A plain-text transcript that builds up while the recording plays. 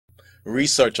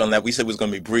research on that. We said it was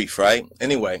going to be brief, right?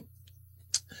 Anyway,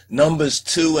 Numbers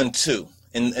 2 and 2.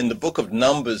 In the book of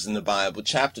Numbers in the Bible,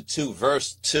 chapter 2,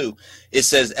 verse 2, it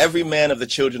says, every man of the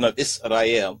children of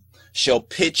Israel shall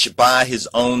pitch by his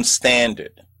own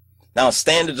standard. Now,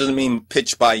 standard doesn't mean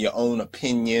pitch by your own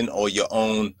opinion or your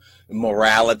own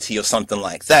morality or something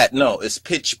like that. No, it's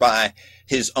pitch by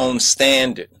his own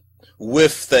standard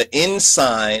with the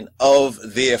ensign of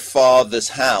their father's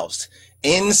house.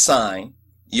 Ensign,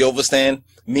 you understand,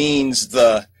 means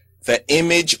the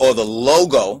image or the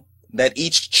logo that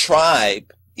each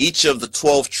tribe, each of the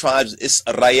 12 tribes of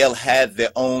Israel had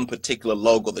their own particular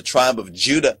logo. The tribe of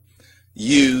Judah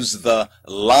used the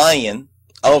Lion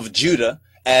of Judah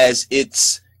as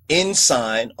its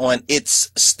ensign on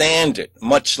its standard,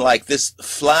 much like this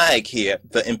flag here,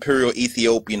 the Imperial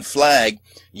Ethiopian flag,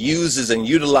 uses and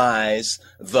utilizes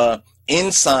the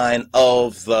ensign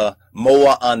of the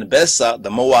Moa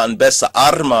Anbessa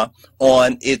Arma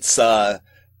on its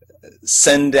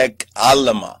Sendek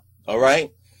Alama. All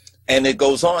right. And it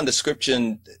goes on, the scripture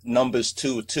in Numbers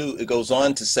 2:2, it goes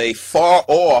on to say, far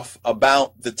off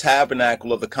about the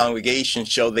tabernacle of the congregation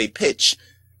shall they pitch.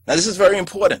 Now, this is very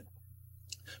important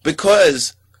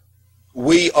because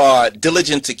we are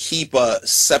diligent to keep a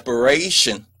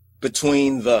separation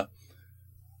between the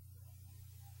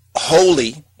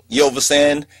holy, you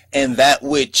understand, and that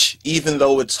which, even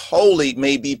though it's holy,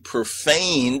 may be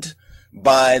profaned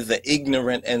by the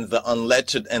ignorant and the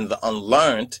unlettered and the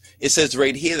unlearned. It says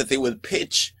right here that they would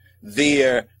pitch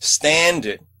their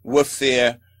standard with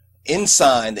their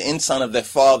ensign, the ensign of their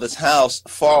father's house,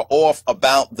 far off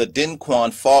about the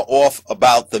Dinquan, far off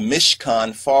about the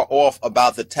Mishkan, far off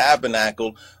about the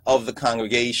tabernacle of the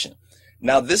congregation.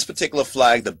 Now, this particular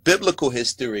flag, the biblical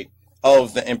history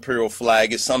of the imperial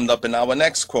flag, is summed up in our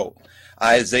next quote,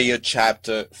 Isaiah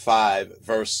chapter 5,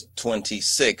 verse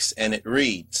 26, and it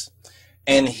reads,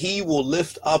 and he will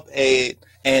lift up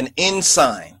an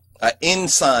ensign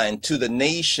to the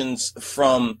nations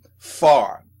from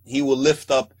far. He will lift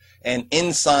up an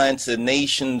ensign to the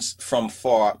nations from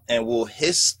far, and will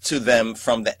hiss to them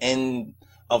from the end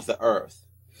of the earth.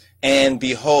 And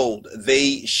behold,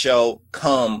 they shall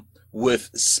come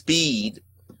with speed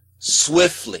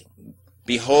swiftly.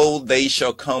 Behold, they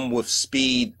shall come with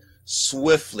speed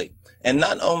swiftly. And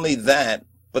not only that,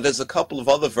 but there's a couple of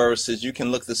other verses. You can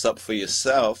look this up for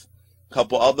yourself. A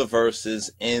couple other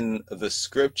verses in the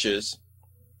scriptures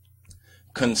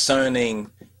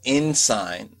concerning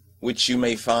ensign, which you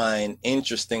may find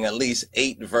interesting. At least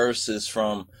 8 verses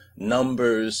from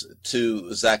Numbers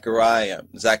to Zechariah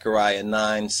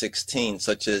 9:16,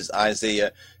 such as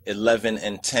Isaiah 11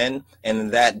 and 10. And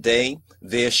in that day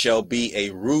there shall be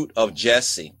a root of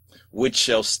Jesse, which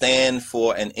shall stand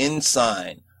for an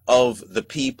ensign of the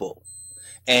people.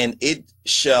 And to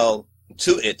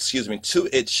it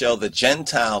shall the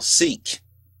Gentiles seek,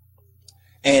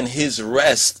 and his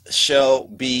rest shall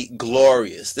be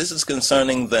glorious. This is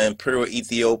concerning the Imperial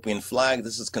Ethiopian flag.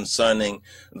 This is concerning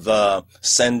the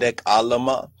Sendek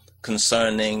Alama,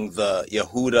 concerning the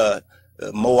Yehuda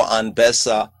Moa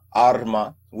Anbessa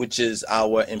Arma, which is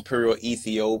our Imperial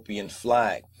Ethiopian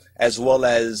flag, as well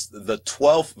as the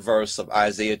 12th verse of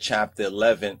Isaiah chapter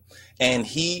 11, and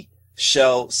he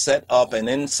shall set up an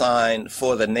ensign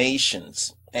for the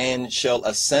nations, and shall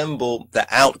assemble the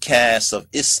outcasts of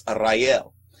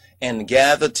Israel, and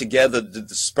gather together the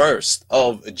dispersed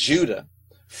of Judah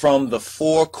from the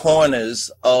 4 corners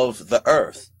of the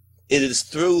earth. It is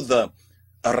through the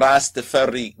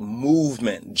Rastafari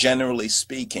movement, generally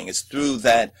speaking. It's through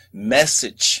that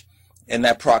message and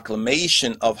that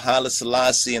proclamation of Haile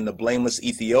Selassie and the blameless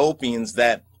Ethiopians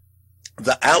that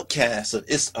the outcasts of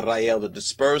Israel, the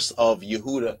dispersed of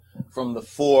Yehuda from the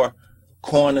 4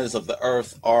 corners of the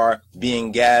earth, are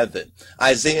being gathered.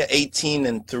 Isaiah 18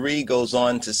 and 3 goes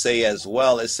on to say as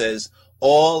well, it says,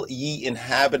 all ye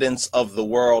inhabitants of the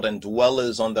world and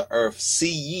dwellers on the earth,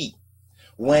 see ye,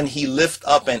 when he lift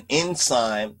up an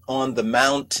ensign on the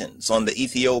mountains, on the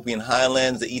Ethiopian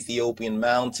highlands, the Ethiopian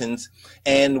mountains,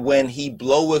 and when he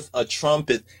bloweth a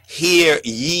trumpet, hear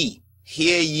ye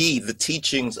the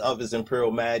teachings of his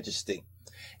imperial majesty.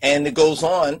 And it goes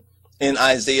on in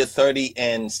Isaiah 30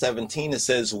 and 17, it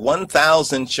says,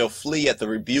 1,000 shall flee at the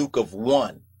rebuke of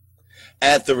 1.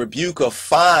 At the rebuke of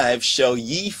 5 shall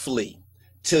ye flee,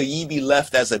 till ye be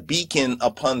left as a beacon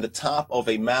upon the top of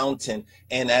a mountain,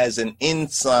 and as an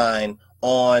ensign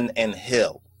on an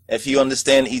hill. If you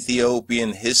understand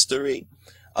Ethiopian history,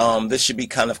 this should be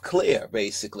kind of clear,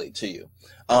 basically, to you.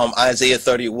 Isaiah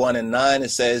 31 and 9, it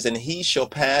says, and he shall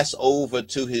pass over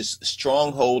to his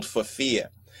stronghold for fear,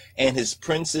 and his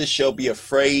princes shall be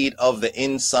afraid of the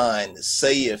ensign,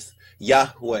 saith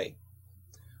Yahweh.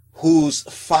 whose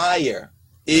fire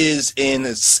is in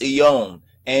Zion,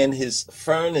 and his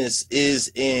furnace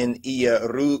is in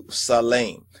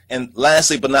Jerusalem. And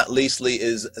lastly, but not leastly,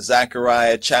 is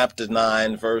Zechariah chapter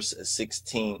 9, verse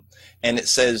 16. And it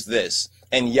says this,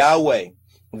 and Yahweh,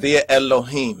 their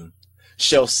Elohim,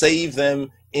 shall save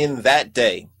them in that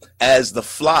day as the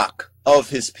flock of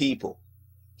his people.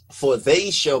 For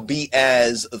they shall be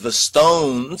as the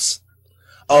stones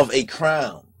of a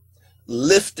crown,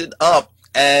 lifted up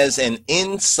as an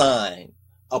ensign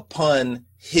upon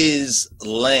his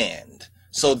land.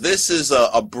 So this is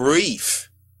a brief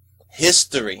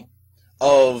history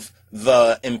of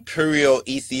the Imperial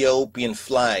Ethiopian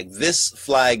flag, this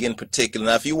flag in particular.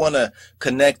 Now, if you want to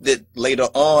connect it later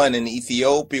on in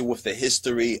Ethiopia with the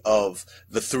history of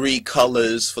the three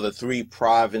colors for the three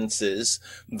provinces,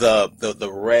 the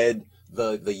red,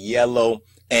 the yellow,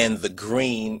 and the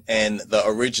green, and the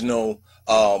original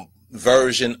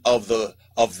version of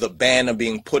the banner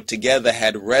being put together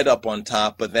had red up on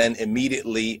top, but then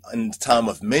immediately in the time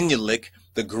of Menelik,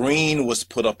 the green was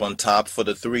put up on top for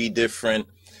the three different,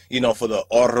 for the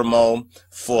Oromo,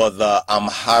 for the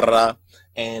Amhara,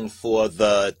 and for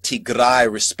the Tigre,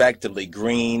 respectively.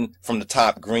 Green from the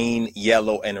top, green,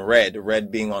 yellow, and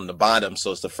red being on the bottom,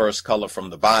 so it's the first color from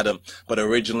the bottom. But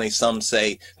originally some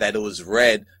say that it was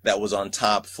red that was on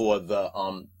top for the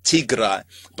Tigre,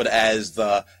 but as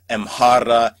the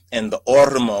Amhara and the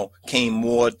Oromo came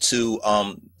more to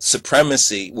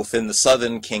supremacy within the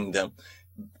southern kingdom,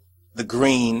 the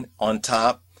green on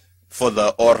top for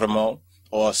the Oromo,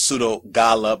 or pseudo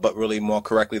Galla, but really more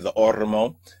correctly the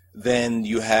Oromo. Then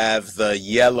you have the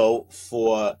yellow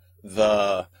for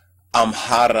the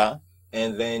Amhara,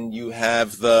 and then you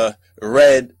have the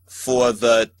red for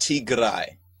the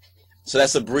Tigre. So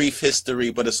that's a brief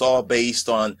history, but it's all based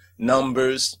on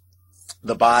numbers,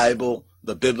 the Bible,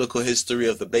 the biblical history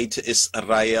of the Beta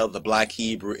Israel, the black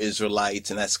Hebrew Israelites,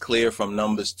 and that's clear from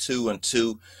Numbers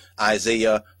 2:2,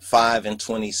 Isaiah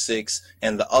 5:26,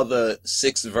 and the other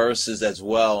 6 verses as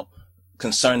well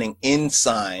concerning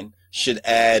ensign should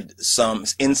add some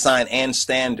ensign and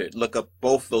standard. Look up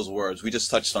both those words. We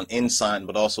just touched on ensign,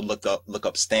 but also look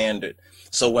up standard.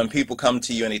 So when people come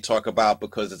to you and they talk about,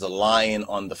 because there's a lion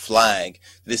on the flag,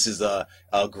 this is a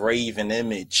graven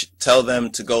image, tell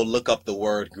them to go look up the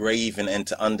word graven and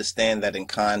to understand that in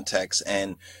context.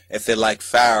 And if they're like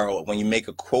Pharaoh, when you make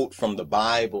a quote from the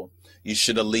Bible, you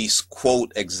should at least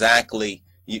quote exactly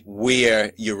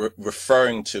where you're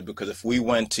referring to, because if we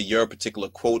went to your particular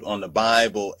quote on the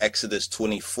Bible, Exodus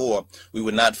 24, we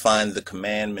would not find the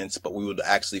commandments, but we would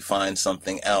actually find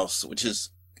something else, which is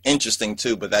interesting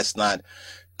too, but that's not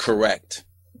correct.